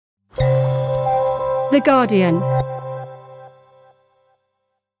The Guardian.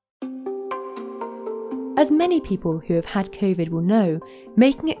 As many people who have had COVID will know,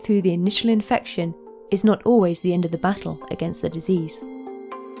 making it through the initial infection is not always the end of the battle against the disease.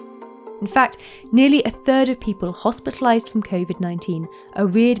 In fact, nearly a third of people hospitalised from COVID-19 are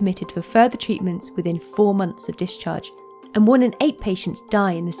readmitted for further treatments within 4 months of discharge, and 1 in 8 patients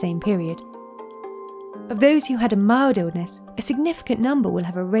die in the same period. Of those who had a mild illness, a significant number will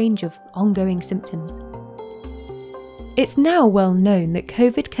have a range of ongoing symptoms. It's now well known that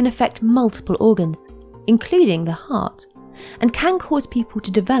COVID can affect multiple organs, including the heart, and can cause people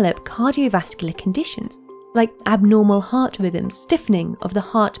to develop cardiovascular conditions like abnormal heart rhythms, stiffening of the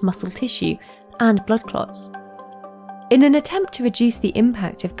heart muscle tissue, and blood clots. In an attempt to reduce the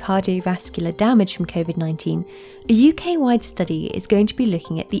impact of cardiovascular damage from COVID-19, a UK-wide study is going to be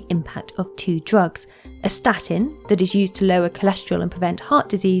looking at the impact of 2 drugs, a statin that is used to lower cholesterol and prevent heart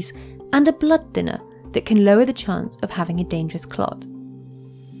disease, and a blood thinner that can lower the chance of having a dangerous clot.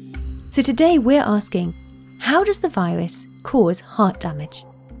 So today we're asking, how does the virus cause heart damage?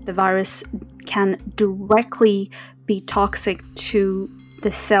 The virus can directly be toxic to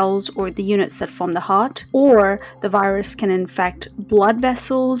the cells or the units that form the heart, or the virus can infect blood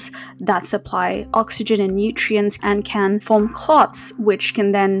vessels that supply oxygen and nutrients and can form clots, which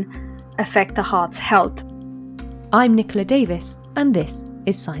can then affect the heart's health. I'm Nicola Davis, and this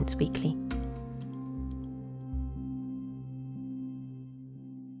is Science Weekly.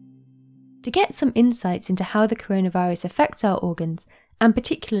 To get some insights into how the coronavirus affects our organs, and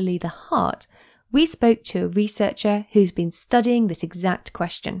particularly the heart, we spoke to a researcher who's been studying this exact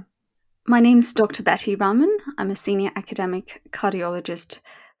question. My name is Dr. Betty Rahman. I'm a senior academic cardiologist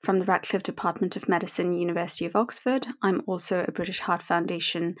from the Radcliffe Department of Medicine, University of Oxford. I'm also a British Heart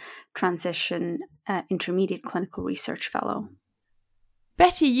Foundation Transition Intermediate Clinical Research Fellow.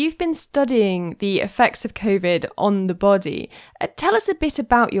 Betty, you've been studying the effects of COVID on the body. Tell us a bit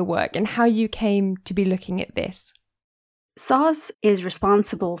about your work and how you came to be looking at this. SARS is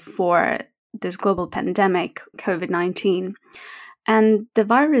responsible for this global pandemic, COVID-19. And the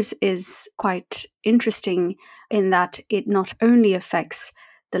virus is quite interesting in that it not only affects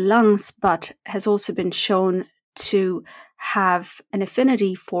the lungs, but has also been shown to have an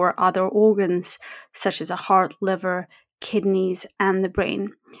affinity for other organs, such as a heart, liver, kidneys, and the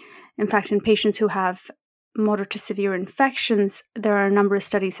brain. In fact, in patients who have moderate to severe infections, there are a number of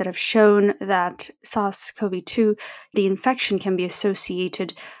studies that have shown that SARS-CoV-2, the infection can be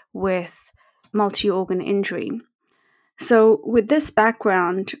associated with multi-organ injury. So with this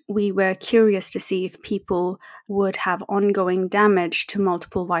background, we were curious to see if people would have ongoing damage to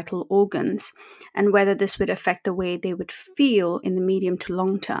multiple vital organs and whether this would affect the way they would feel in the medium to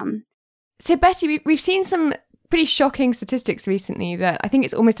long term. So Betty, we've seen some pretty shocking statistics recently that I think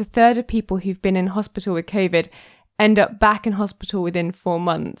it's almost a third of people who've been in hospital with COVID end up back in hospital within 4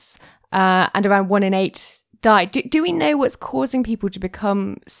 months, and around 1 in 8 die. Do we know what's causing people to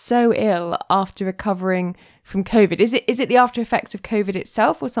become so ill after recovering from COVID? Is it the after effects of COVID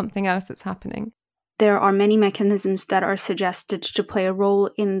itself or something else that's happening? There are many mechanisms that are suggested to play a role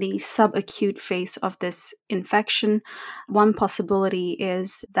in the subacute phase of this infection. One possibility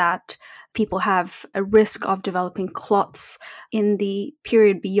is that people have a risk of developing clots in the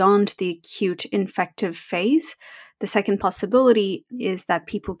period beyond the acute infective phase. The second possibility is that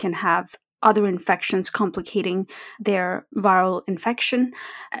people can have other infections complicating their viral infection.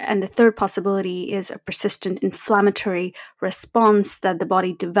 And the third possibility is a persistent inflammatory response that the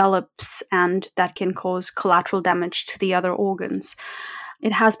body develops and that can cause collateral damage to the other organs.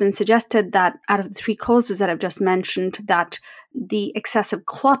 It has been suggested that out of the 3 causes that I've just mentioned, that the excessive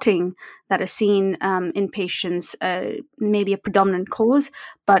clotting that is seen in patients may be a predominant cause,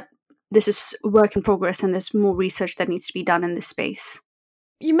 but this is work in progress and there's more research that needs to be done in this space.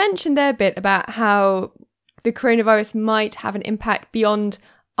 You mentioned there a bit about how the coronavirus might have an impact beyond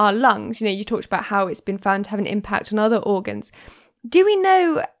our lungs. You talked about how it's been found to have an impact on other organs. Do we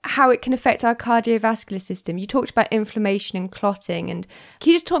know how it can affect our cardiovascular system? You talked about inflammation and clotting, and can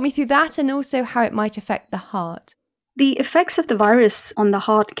you just talk me through that and also how it might affect the heart? The effects of the virus on the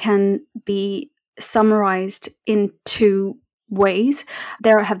heart can be summarized in 2 ways.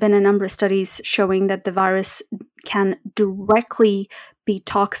 There have been a number of studies showing that the virus can directly be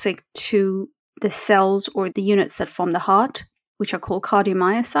toxic to the cells or the units that form the heart, which are called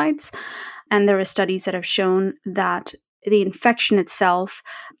cardiomyocytes. And there are studies that have shown that the infection itself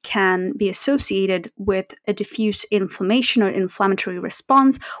can be associated with a diffuse inflammation or inflammatory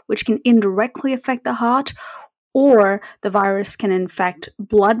response, which can indirectly affect the heart, or the virus can infect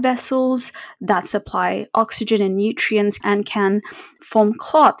blood vessels that supply oxygen and nutrients and can form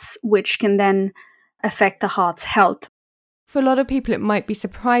clots, which can then affect the heart's health. For a lot of people, it might be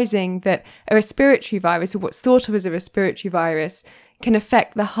surprising that a respiratory virus, or what's thought of as a respiratory virus, can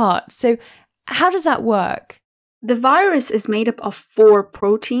affect the heart. So how does that work? The virus is made up of 4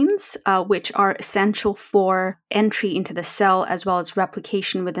 proteins, which are essential for entry into the cell as well as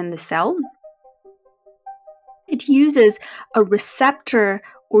replication within the cell. It uses a receptor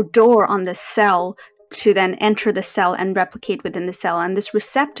or door on the cell to then enter the cell and replicate within the cell. And this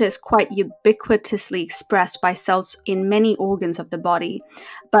receptor is quite ubiquitously expressed by cells in many organs of the body,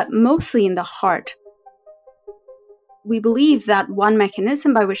 but mostly in the heart. We believe that one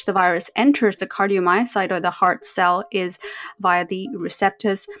mechanism by which the virus enters the cardiomyocyte or the heart cell is via the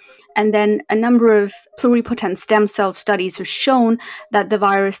receptors. And then a number of pluripotent stem cell studies have shown that the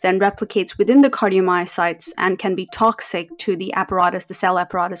virus then replicates within the cardiomyocytes and can be toxic to the apparatus, the cell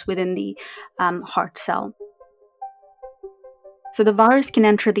apparatus within the heart cell. So the virus can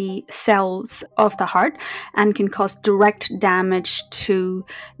enter the cells of the heart and can cause direct damage to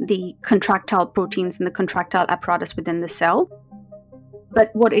the contractile proteins in the contractile apparatus within the cell. But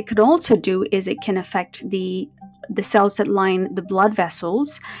what it could also do is it can affect the cells that line the blood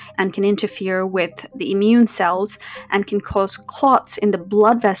vessels and can interfere with the immune cells and can cause clots in the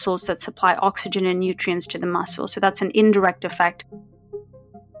blood vessels that supply oxygen and nutrients to the muscle. So that's an indirect effect.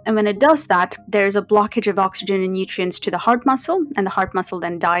 And when it does that, there's a blockage of oxygen and nutrients to the heart muscle, and the heart muscle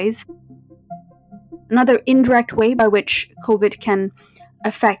then dies. Another indirect way by which COVID can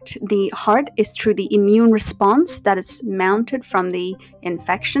affect the heart is through the immune response that is mounted from the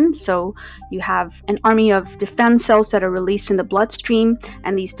infection. So you have an army of defense cells that are released in the bloodstream,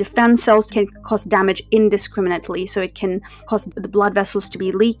 and these defense cells can cause damage indiscriminately. So it can cause the blood vessels to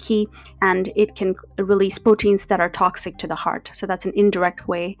be leaky, and it can release proteins that are toxic to the heart. So that's an indirect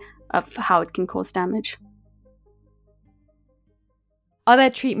way of how it can cause damage. Are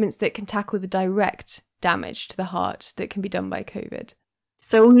there treatments that can tackle the direct damage to the heart that can be done by COVID?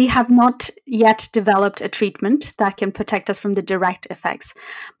 So we have not yet developed a treatment that can protect us from the direct effects.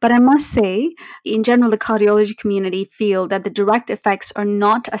 But I must say, in general, the cardiology community feel that the direct effects are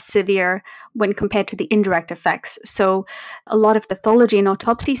not as severe when compared to the indirect effects. So a lot of pathology and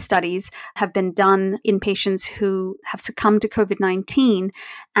autopsy studies have been done in patients who have succumbed to COVID-19.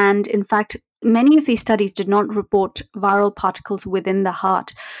 And in fact, many of these studies did not report viral particles within the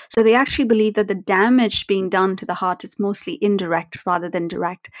heart. So they actually believe that the damage being done to the heart is mostly indirect rather than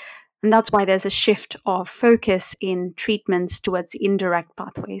direct. And that's why there's a shift of focus in treatments towards the indirect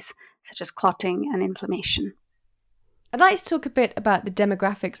pathways, such as clotting and inflammation. I'd like to talk a bit about the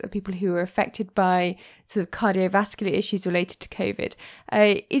demographics of people who are affected by sort of cardiovascular issues related to COVID.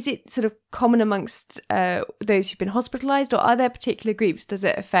 Is it sort of common amongst those who've been hospitalised, or are there particular groups? Does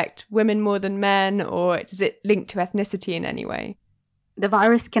it affect women more than men, or does it link to ethnicity in any way? The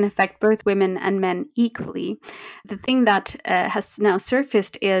virus can affect both women and men equally. The thing that has now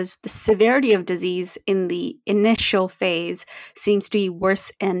surfaced is the severity of disease in the initial phase seems to be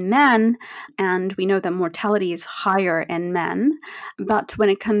worse in men, and we know that mortality is higher in men. But when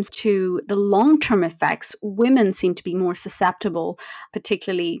it comes to the long-term effects, women seem to be more susceptible,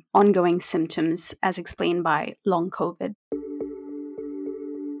 particularly ongoing symptoms, as explained by long COVID.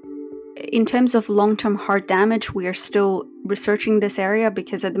 In terms of long-term heart damage, we are still researching this area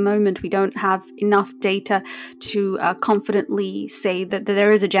because at the moment we don't have enough data to confidently say that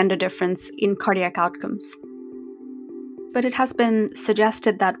there is a gender difference in cardiac outcomes. But it has been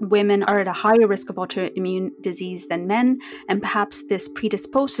suggested that women are at a higher risk of autoimmune disease than men, and perhaps this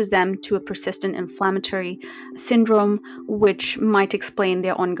predisposes them to a persistent inflammatory syndrome, which might explain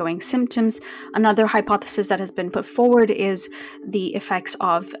their ongoing symptoms. Another hypothesis that has been put forward is the effects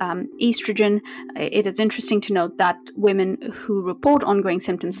of estrogen. It is interesting to note that women who report ongoing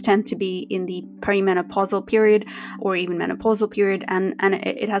symptoms tend to be in the perimenopausal period or even menopausal period, and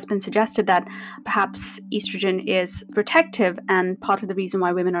it has been suggested that perhaps estrogen is protective, and part of the reason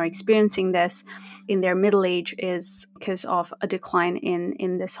why women are experiencing this in their middle age is because of a decline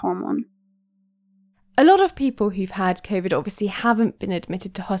in this hormone. A lot of people who've had COVID obviously haven't been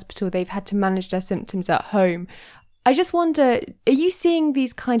admitted to hospital. They've had to manage their symptoms at home. I just wonder, are you seeing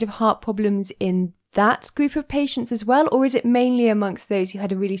these kind of heart problems in that group of patients as well, or is it mainly amongst those who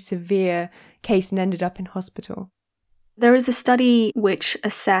had a really severe case and ended up in hospital? There is a study which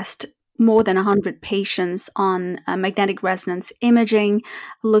assessed more than 100 patients on magnetic resonance imaging,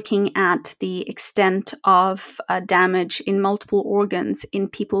 looking at the extent of damage in multiple organs in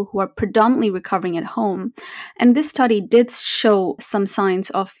people who are predominantly recovering at home. And this study did show some signs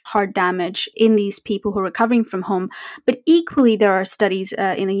of heart damage in these people who are recovering from home. But equally, there are studies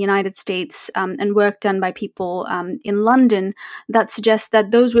in the United States and work done by people in London that suggest that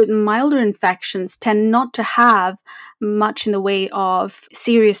those with milder infections tend not to have much in the way of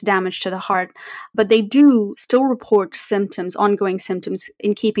serious damage to the heart, but they do still report symptoms, ongoing symptoms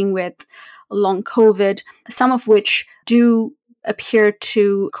in keeping with long COVID, some of which do appear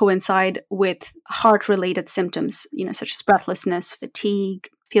to coincide with heart-related symptoms, such as breathlessness, fatigue,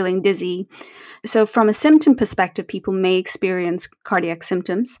 feeling dizzy. So from a symptom perspective, people may experience cardiac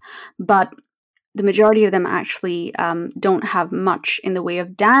symptoms, but the majority of them actually don't have much in the way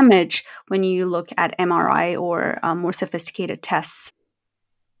of damage when you look at MRI or more sophisticated tests.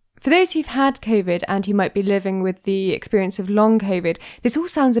 For those who've had COVID and who might be living with the experience of long COVID, this all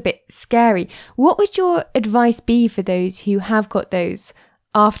sounds a bit scary. What would your advice be for those who have got those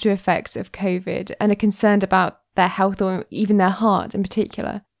after effects of COVID and are concerned about their health or even their heart in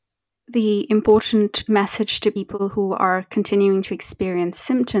particular? The important message to people who are continuing to experience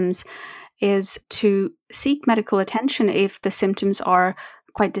symptoms is to seek medical attention if the symptoms are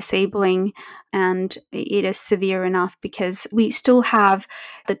quite disabling and it is severe enough, because we still have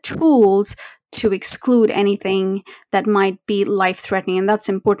the tools to exclude anything that might be life-threatening. And that's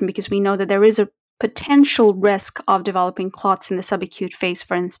important because we know that there is a potential risk of developing clots in the subacute phase,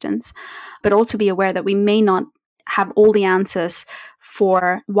 for instance, but also be aware that we may not have all the answers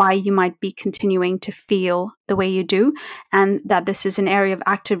for why you might be continuing to feel the way you do, and that this is an area of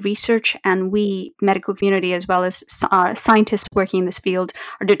active research, and we, medical community, as well as scientists working in this field,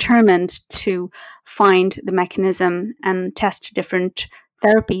 are determined to find the mechanism and test different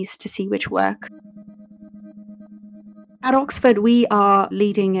therapies to see which work. At Oxford, we are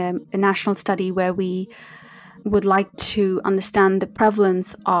leading a national study where we would like to understand the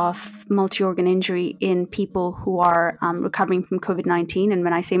prevalence of multi-organ injury in people who are recovering from COVID-19. And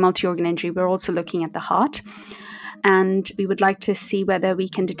when I say multi-organ injury, we're also looking at the heart. And we would like to see whether we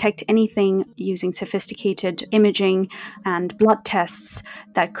can detect anything using sophisticated imaging and blood tests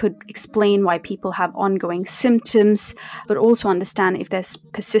that could explain why people have ongoing symptoms, but also understand if there's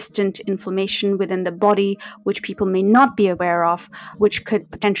persistent inflammation within the body, which people may not be aware of, which could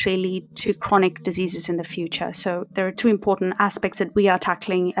potentially lead to chronic diseases in the future. So there are two important aspects that we are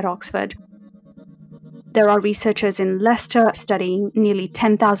tackling at Oxford. There are researchers in Leicester studying nearly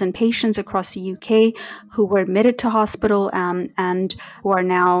 10,000 patients across the UK who were admitted to hospital and who are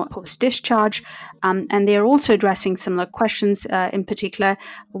now post-discharge. And they are also addressing similar questions, in particular,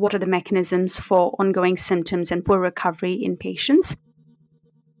 what are the mechanisms for ongoing symptoms and poor recovery in patients?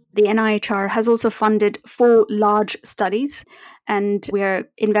 The NIHR has also funded 4 large studies, and we're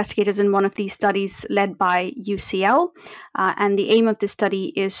investigators in one of these studies led by UCL. And the aim of this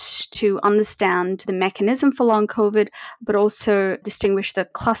study is to understand the mechanism for long COVID, but also distinguish the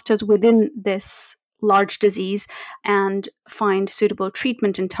clusters within this large disease and find suitable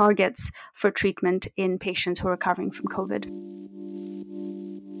treatment and targets for treatment in patients who are recovering from COVID.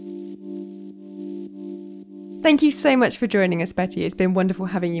 Thank you so much for joining us, Betty. It's been wonderful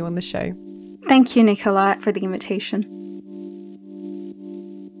having you on the show. Thank you, Nicola, for the invitation.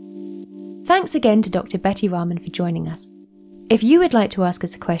 Thanks again to Dr. Betty Rahman for joining us. If you would like to ask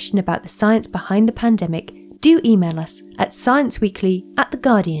us a question about the science behind the pandemic, do email us at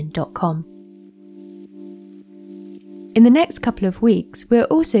scienceweekly@theguardian.com. In the next couple of weeks, we're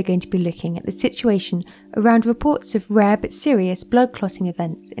also going to be looking at the situation around reports of rare but serious blood clotting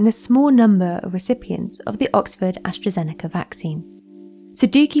events in a small number of recipients of the Oxford AstraZeneca vaccine. So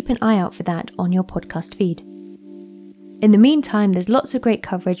do keep an eye out for that on your podcast feed. In the meantime, there's lots of great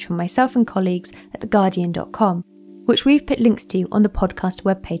coverage from myself and colleagues at theguardian.com, which we've put links to on the podcast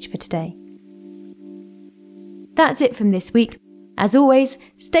webpage for today. That's it from this week. As always,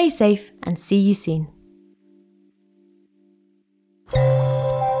 stay safe and see you soon.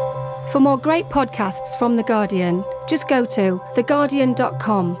 For more great podcasts from The Guardian, just go to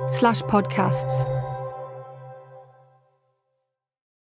theguardian.com/podcasts.